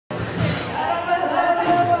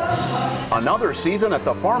Another season at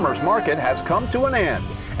the farmers market has come to an end.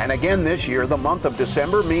 And again this year, the month of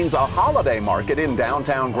December means a holiday market in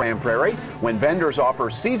downtown Grand Prairie when vendors offer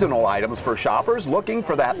seasonal items for shoppers looking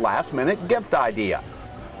for that last-minute gift idea.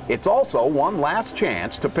 It's also one last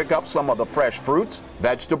chance to pick up some of the fresh fruits,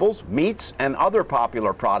 vegetables, meats, and other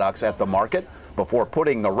popular products at the market before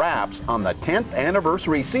putting the wraps on the 10th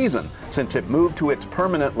anniversary season since it moved to its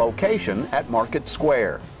permanent location at Market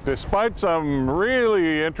Square. Despite some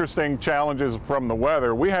really interesting challenges from the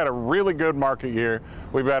weather, we had a really good market year.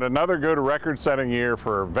 We've had another good record-setting year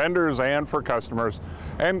for vendors and for customers,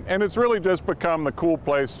 and it's really just become the cool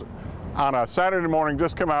place on a Saturday morning.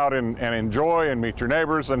 Just come out and enjoy and meet your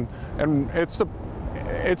neighbors, and it's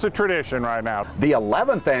a tradition right now. The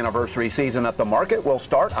 11th anniversary season at the market will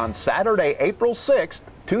start on Saturday, April 6th,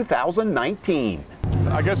 2019.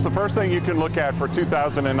 I guess the first thing you can look at for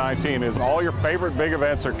 2019 is all your favorite big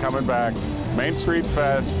events are coming back. Main Street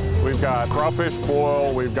Fest, we've got Crawfish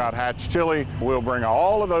Boil, we've got Hatch Chili. We'll bring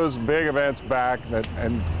all of those big events back,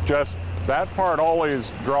 and just that part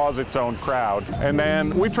always draws its own crowd. And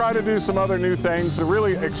then we try to do some other new things to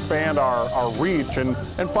really expand our reach and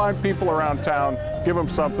find people around town, give them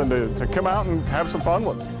something to come out and have some fun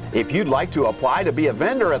with. If you'd like to apply to be a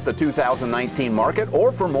vendor at the 2019 market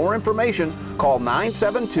or for more information, call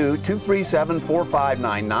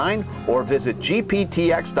 972-237-4599 or visit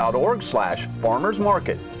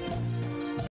gptx.org/farmersmarket.